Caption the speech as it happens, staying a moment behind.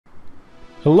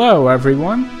Hello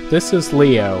everyone, this is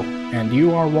Leo, and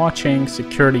you are watching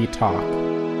Security Talk.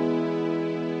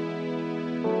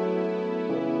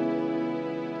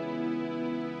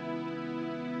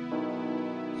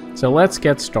 So let's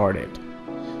get started.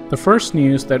 The first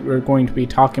news that we're going to be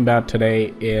talking about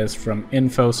today is from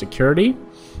Info Security.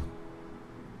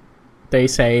 They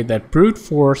say that brute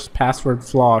force password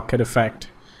flaw could affect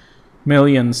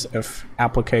millions of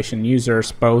application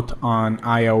users both on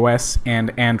iOS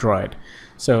and Android.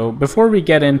 So before we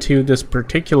get into this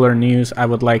particular news, I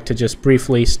would like to just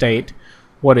briefly state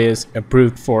what is a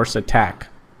brute force attack.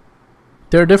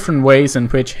 There are different ways in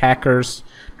which hackers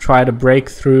try to break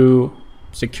through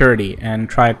security and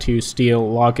try to steal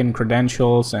login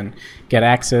credentials and get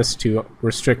access to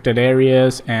restricted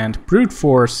areas, and brute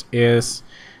force is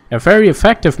a very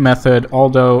effective method,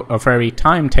 although a very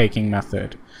time-taking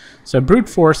method. So brute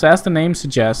force, as the name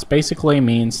suggests, basically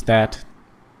means that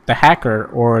the hacker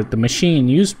or the machine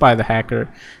used by the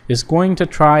hacker is going to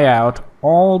try out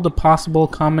all the possible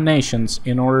combinations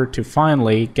in order to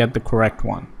finally get the correct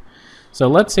one. So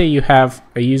let's say you have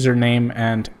a username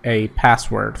and a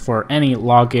password for any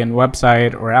login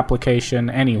website or application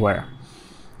anywhere.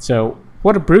 So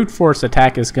what a brute force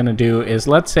attack is going to do is,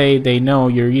 let's say they know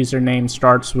your username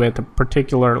starts with a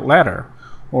particular letter,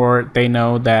 or they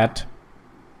know that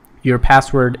your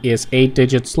password is 8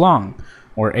 digits long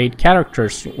or 8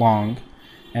 characters long,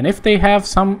 and if they have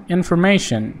some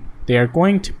information, they are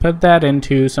going to put that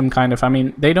into some kind of,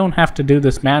 they don't have to do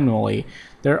this manually.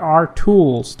 There are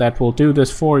tools that will do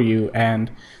this for you,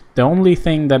 and the only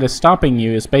thing that is stopping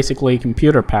you is basically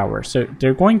computer power. So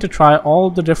they're going to try all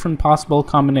the different possible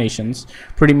combinations,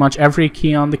 pretty much every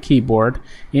key on the keyboard,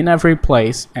 in every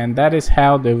place, and that is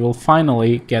how they will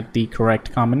finally get the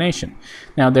correct combination.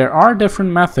 Now, there are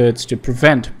different methods to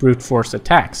prevent brute force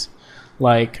attacks.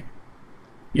 Like,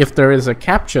 if there is a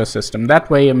CAPTCHA system,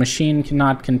 that way a machine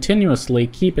cannot continuously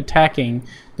keep attacking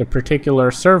the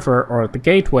particular server or the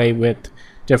gateway with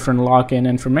different login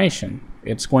information.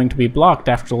 It's going to be blocked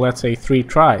after, let's say, 3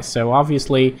 tries. So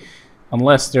obviously,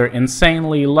 unless they're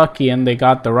insanely lucky and they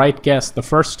got the right guess the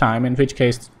first time, in which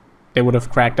case they would have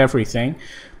cracked everything,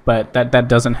 but that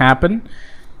doesn't happen,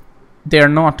 they're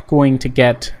not going to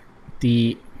get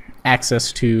the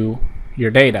access to your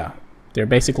data. They're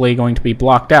basically going to be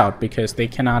blocked out because they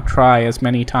cannot try as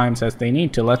many times as they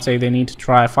need to. Let's say they need to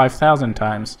try 5,000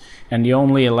 times, and you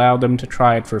only allow them to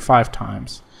try it for 5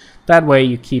 times. That way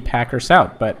you keep hackers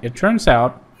out. But it turns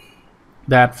out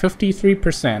that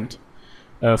 53%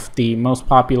 of the most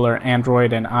popular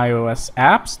Android and iOS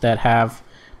apps that have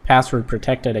password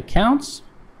protected accounts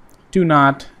do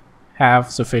not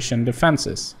have sufficient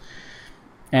defenses.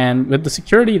 And with the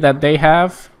security that they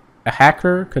have, a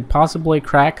hacker could possibly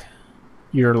crack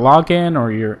your login or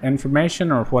your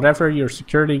information or whatever your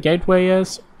security gateway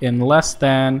is in less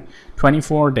than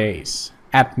 24 days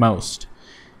at most.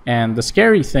 And the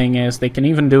scary thing is they can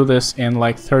even do this in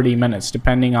like 30 minutes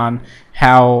depending on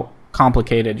how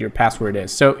complicated your password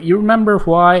is. So you remember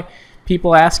why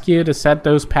people ask you to set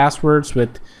those passwords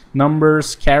with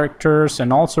numbers, characters,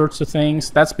 and all sorts of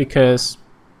things? That's because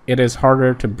it is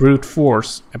harder to brute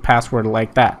force a password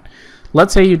like that.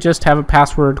 Let's say you just have a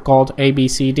password called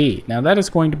ABCD. Now that is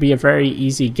going to be a very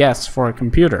easy guess for a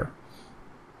computer.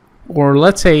 Or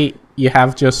let's say you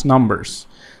have just numbers.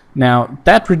 Now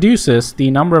that reduces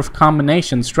the number of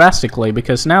combinations drastically,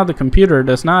 because now the computer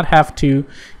does not have to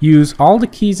use all the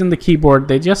keys in the keyboard.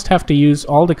 They just have to use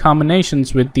all the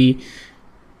combinations with the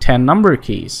 10 number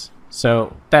keys.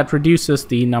 So that reduces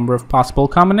the number of possible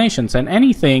combinations, and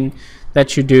anything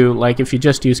that you do, like if you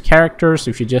just use characters,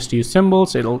 if you just use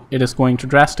symbols, it is going to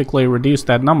drastically reduce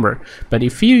that number. But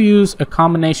if you use a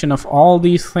combination of all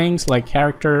these things like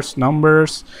characters,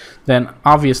 numbers, then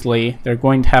obviously they're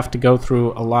going to have to go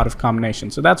through a lot of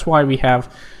combinations. So that's why we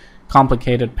have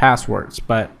complicated passwords.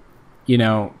 But you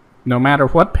know, no matter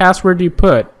what password you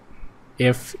put,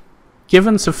 if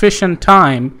given sufficient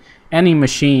time, any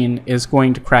machine is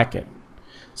going to crack it.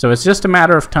 So it's just a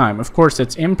matter of time. Of course,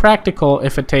 it's impractical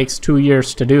if it takes 2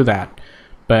 years to do that.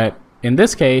 But in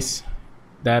this case,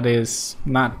 that is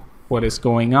not what is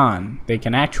going on. They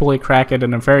can actually crack it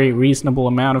in a very reasonable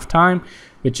amount of time,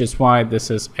 which is why this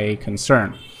is a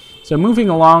concern. So moving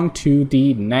along to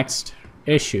the next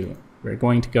issue, we're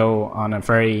going to go on a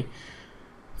very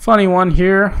funny one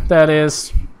here that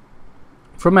is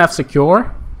from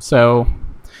F-Secure. So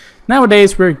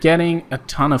nowadays, we're getting a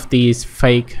ton of these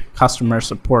fake customer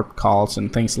support calls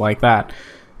and things like that.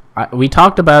 We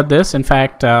talked about this. In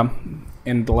fact,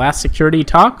 in the last security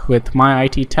talk with My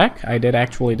IT Tech, I did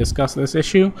actually discuss this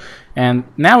issue, and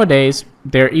nowadays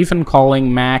they're even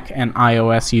calling Mac and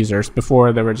iOS users.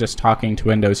 Before they were just talking to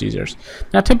Windows users.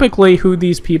 Now typically who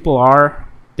these people are,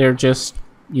 they're just,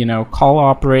 you know, call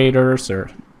operators or,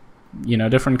 you know,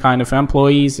 different kind of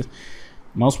employees,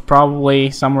 most probably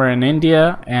somewhere in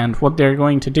India, and what they're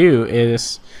going to do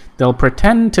is they'll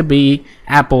pretend to be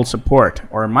Apple support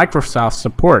or Microsoft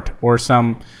support or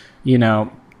some, you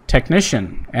know,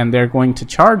 technician, and they're going to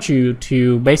charge you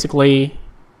to basically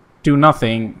do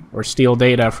nothing or steal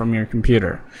data from your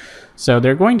computer. So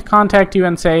they're going to contact you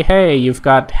and say, hey, you've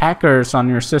got hackers on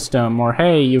your system, or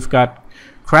hey, you've got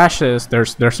crashes,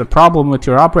 there's a problem with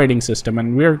your operating system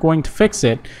and we're going to fix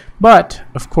it, but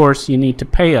of course you need to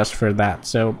pay us for that.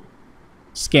 So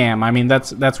scam, I mean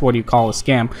that's what you call a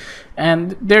scam,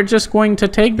 and they're just going to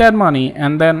take that money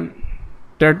and then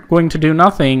they're going to do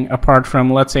nothing apart from,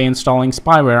 let's say, installing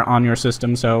spyware on your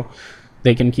system so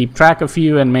they can keep track of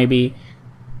you and maybe,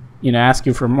 you know, ask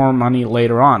you for more money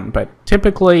later on. But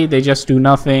typically they just do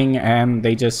nothing and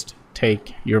they just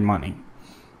take your money.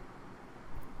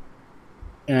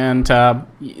 And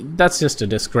that's just a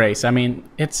disgrace. I mean,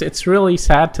 it's really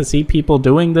sad to see people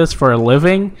doing this for a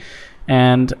living,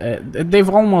 and they've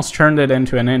almost turned it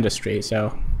into an industry.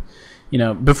 So, you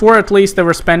know, before at least they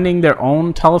were spending their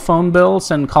own telephone bills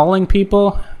and calling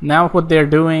people. Now what they're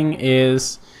doing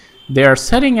is they're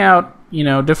setting out, you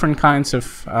know, different kinds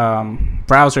of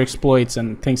browser exploits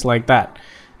and things like that.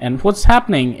 And what's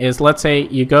happening is, let's say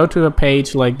you go to a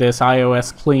page like this,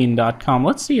 iosclean.com.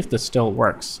 Let's see if this still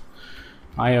works.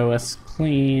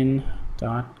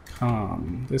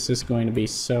 iosclean.com. This is going to be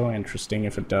so interesting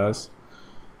if it does.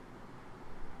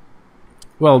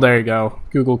 Well, there you go.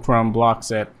 Google Chrome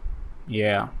blocks it.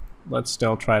 Yeah, let's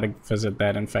still try to visit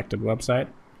that infected website.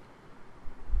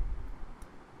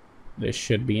 This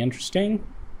should be interesting.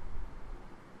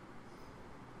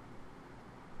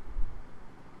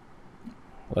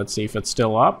 Let's see if it's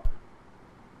still up.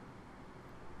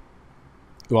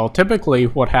 Well, typically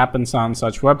what happens on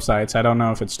such websites, I don't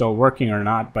know if it's still working or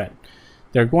not, but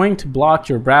they're going to block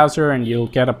your browser and you'll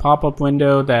get a pop-up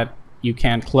window that you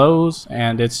can't close,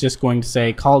 and it's just going to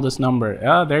say, call this number.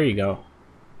 Ah, there you go.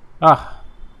 Ah,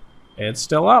 it's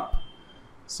still up.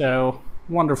 So,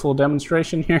 wonderful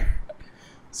demonstration here.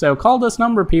 So call this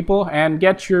number, people, and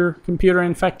get your computer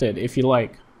infected if you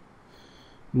like.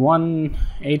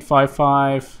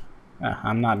 1-855,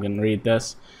 I'm not going to read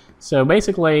this. So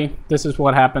basically, this is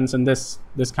what happens, and this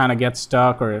kind of gets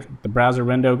stuck, or the browser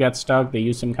window gets stuck. They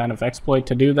use some kind of exploit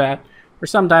to do that. Or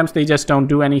sometimes they just don't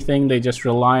do anything. They just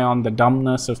rely on the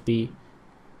dumbness of the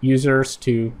users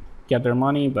to get their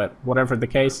money. But whatever the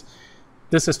case,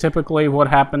 this is typically what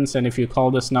happens. And if you call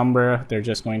this number, they're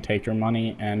just going to take your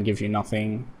money and give you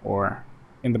nothing, or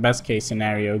in the best case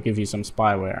scenario, give you some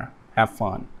spyware. Have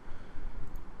fun.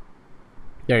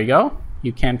 There you go.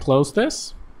 You can close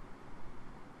this.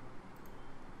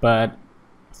 But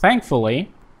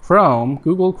thankfully,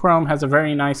 Google Chrome has a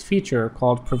very nice feature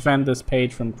called prevent this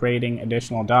page from creating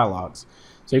additional dialogues.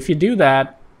 So if you do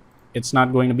that, it's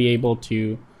not going to be able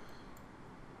to,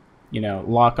 you know,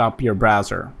 lock up your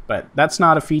browser. But that's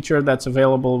not a feature that's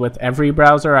available with every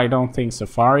browser. I don't think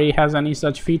Safari has any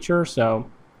such feature, so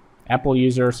Apple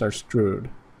users are screwed.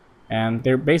 And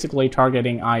they're basically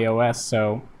targeting iOS,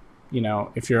 so, you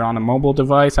know, if you're on a mobile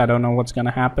device, I don't know what's going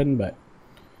to happen, but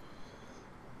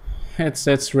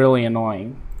it's really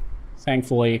annoying.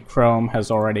 Thankfully, Chrome has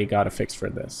already got a fix for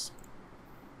this.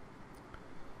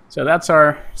 So that's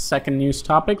our second news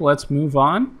topic. Let's move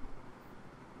on.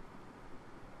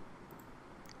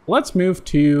 Let's move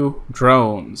to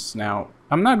drones. Now,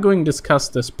 I'm not going to discuss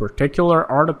this particular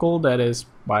article that is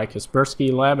by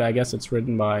Kaspersky Lab. I guess it's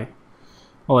written by,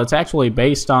 well, it's actually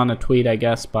based on a tweet, I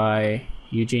guess, by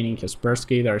Eugene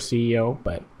Kaspersky, their CEO,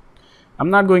 but I'm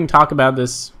not going to talk about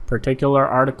this particular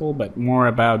article, but more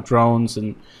about drones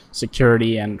and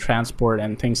security and transport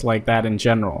and things like that in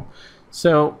general.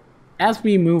 So as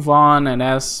we move on and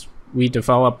as we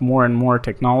develop more and more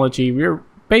technology, we're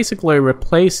basically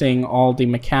replacing all the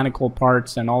mechanical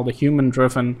parts and all the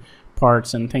human-driven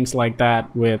parts and things like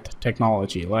that with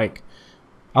technology. Like,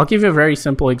 I'll give you a very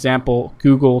simple example: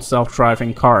 Google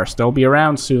self-driving cars. They'll be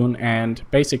around soon, and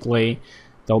basically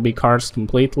there'll be cars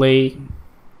completely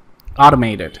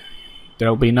automated.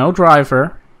 There'll be no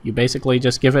driver. You basically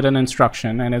just give it an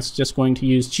instruction, and it's just going to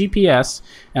use GPS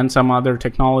and some other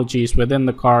technologies within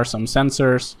the car, some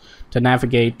sensors, to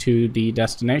navigate to the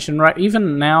destination. Right?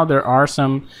 Even now there are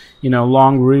some, you know,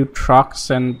 long route trucks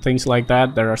and things like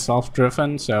that that are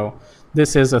self-driven. So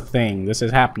this is a thing. This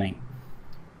is happening.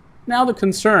 Now the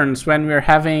concerns when we're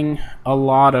having a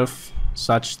lot of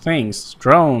such things.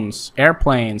 Drones,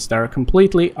 airplanes that are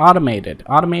completely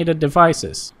automated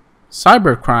devices.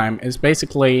 Cybercrime is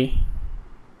basically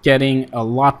getting a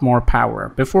lot more power.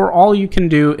 Before, all you can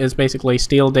do is basically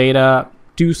steal data,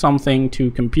 do something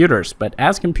to computers. But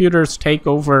as computers take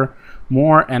over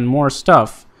more and more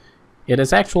stuff, it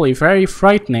is actually very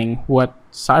frightening what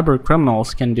cyber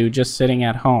criminals can do just sitting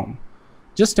at home.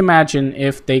 Just imagine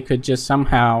if they could just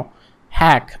somehow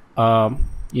hack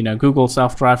Google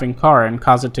self-driving car and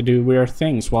cause it to do weird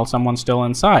things while someone's still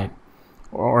inside.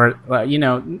 Or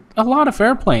a lot of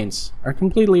airplanes are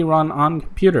completely run on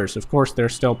computers. Of course,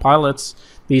 there's still pilots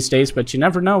these days, but you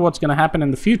never know what's going to happen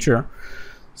in the future.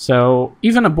 So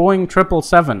even a Boeing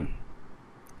 777,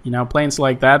 planes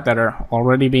like that are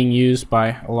already being used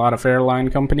by a lot of airline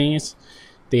companies.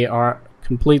 They are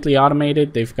completely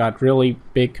automated. They've got really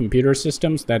big computer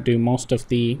systems that do most of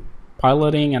the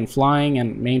piloting and flying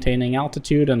and maintaining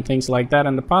altitude and things like that,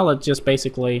 and the pilot just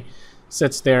basically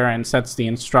sits there and sets the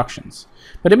instructions.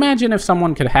 But imagine if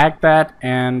someone could hack that,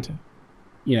 and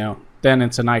then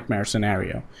it's a nightmare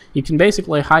scenario. You can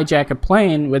basically hijack a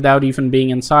plane without even being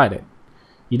inside it.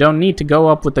 You don't need to go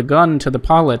up with a gun to the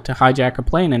pilot to hijack a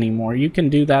plane anymore. You can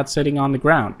do that sitting on the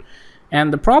ground.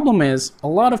 And the problem is, a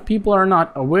lot of people are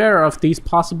not aware of these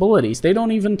possibilities. They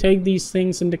don't even take these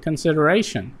things into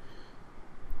consideration.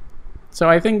 So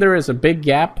I think there is a big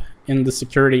gap in the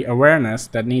security awareness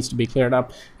that needs to be cleared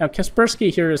up. Now,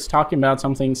 Kaspersky here is talking about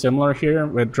something similar here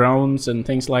with drones and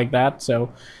things like that.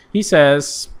 So he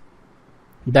says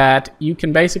that you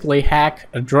can basically hack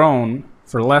a drone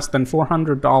for less than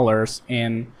 $400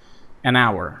 in an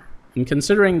hour. And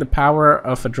considering the power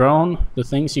of a drone, the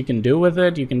things you can do with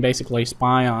it, you can basically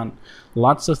spy on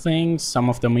lots of things. Some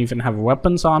of them even have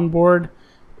weapons on board,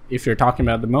 if you're talking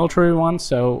about the military ones.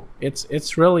 So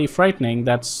it's really frightening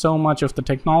that so much of the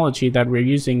technology that we're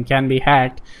using can be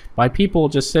hacked by people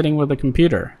just sitting with a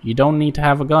computer. You don't need to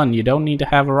have a gun. You don't need to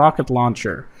have a rocket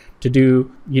launcher to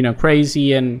do,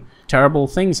 crazy and terrible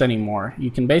things anymore.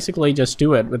 You can basically just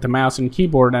do it with a mouse and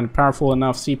keyboard and a powerful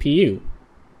enough CPU.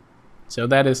 So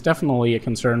that is definitely a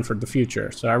concern for the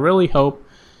future. So I really hope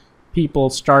people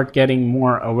start getting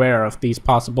more aware of these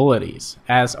possibilities.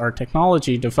 As our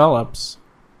technology develops,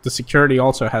 the security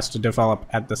also has to develop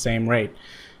at the same rate.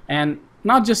 And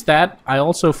not just that, I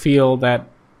also feel that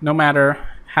no matter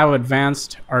how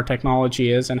advanced our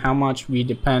technology is and how much we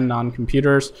depend on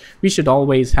computers, we should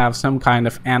always have some kind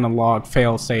of analog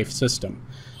fail-safe system.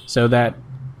 So that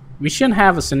we shouldn't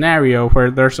have a scenario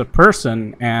where there's a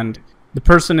person and the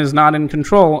person is not in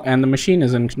control and the machine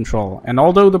is in control. And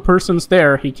although the person's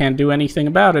there, he can't do anything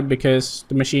about it because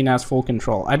the machine has full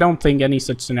control. I don't think any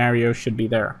such scenario should be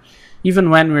there. Even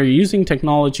when we're using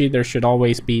technology, there should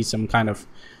always be some kind of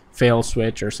fail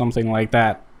switch or something like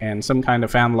that, and some kind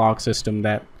of analog system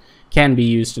that can be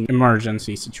used in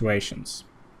emergency situations.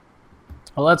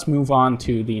 Well, let's move on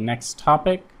to the next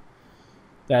topic.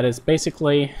 That is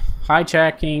basically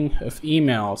hijacking of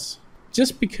emails.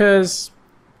 Just because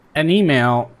an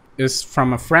email is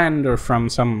from a friend or from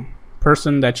some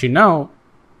person that you know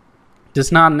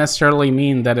does not necessarily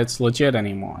mean that it's legit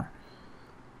anymore.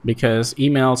 Because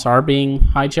emails are being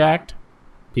hijacked,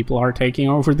 people are taking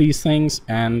over these things,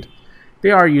 and they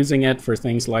are using it for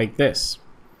things like this.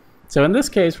 So in this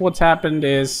case, what's happened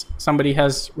is somebody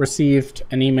has received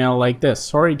an email like this.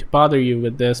 Sorry to bother you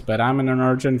with this, but I'm in an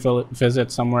urgent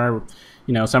visit somewhere,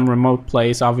 some remote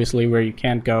place, obviously, where you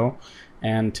can't go,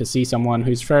 and to see someone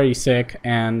who's very sick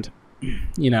and,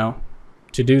 to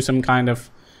do some kind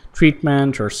of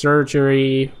treatment or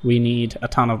surgery, we need a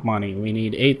ton of money. We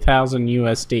need 8,000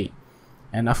 USD.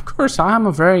 And of course, I'm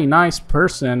a very nice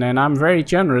person and I'm very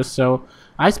generous, so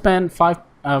I spent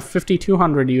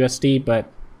 5,200 USD, but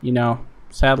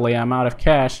sadly I'm out of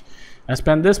cash. I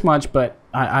spent this much, but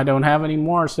I don't have any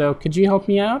more, so could you help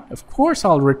me out? Of course,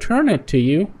 I'll return it to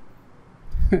you.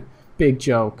 Big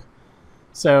joke.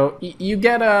 So you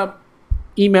get a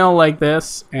email like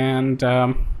this, and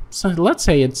so let's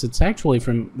say it's actually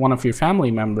from one of your family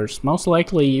members. Most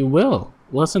likely you will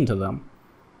listen to them,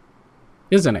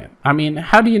 isn't it? I mean,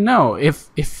 how do you know if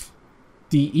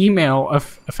the email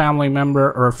of a family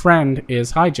member or a friend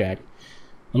is hijacked?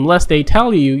 Unless they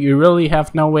tell you, you really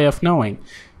have no way of knowing.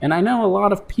 And I know a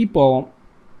lot of people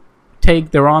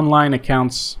take their online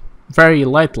accounts very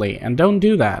lightly, and don't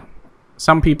do that.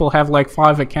 Some people have like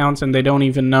 5 accounts and they don't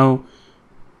even know,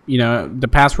 the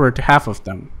password to half of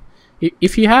them.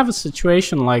 If you have a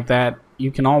situation like that,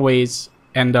 you can always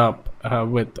end up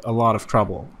with a lot of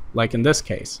trouble, like in this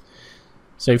case.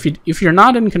 So if you're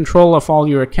not in control of all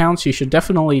your accounts, you should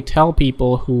definitely tell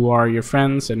people who are your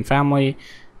friends and family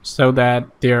so that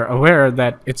they're aware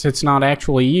that it's not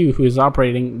actually you who is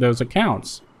operating those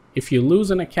accounts. If you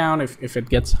lose an account, if it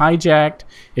gets hijacked,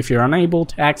 if you're unable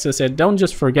to access it, don't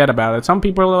just forget about it. Some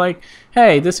people are like,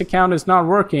 hey, this account is not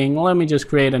working, let me just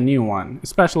create a new one.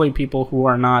 Especially people who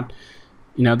are not,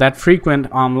 that frequent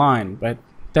online. But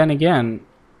then again,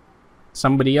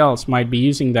 somebody else might be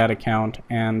using that account,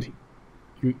 and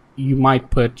you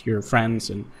might put your friends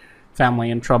and family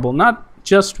in trouble. Not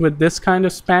just with this kind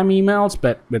of spam emails,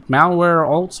 but with malware,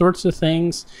 all sorts of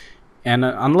things. And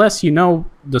unless you know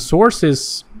the source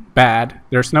is bad,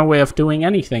 there's no way of doing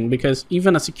anything, because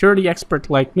even a security expert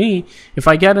like me, if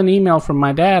I get an email from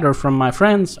my dad or from my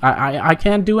friends, I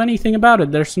can't do anything about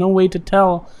it. There's no way to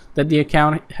tell that the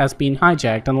account has been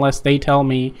hijacked unless they tell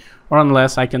me, or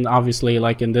unless I can, obviously,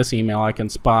 like in this email, I can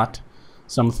spot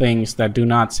some things that do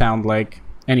not sound like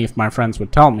any of my friends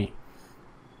would tell me.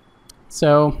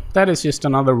 So that is just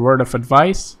another word of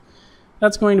advice.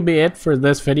 That's going to be it for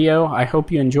this video. I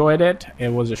hope you enjoyed it. It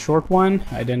was a short one.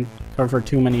 I didn't cover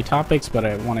too many topics, but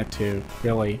I wanted to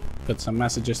really put some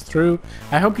messages through.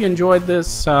 I hope you enjoyed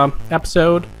this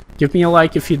episode. Give me a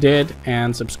like if you did,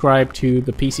 and subscribe to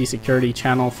the PC Security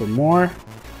channel for more.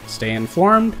 Stay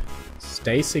informed,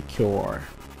 stay secure.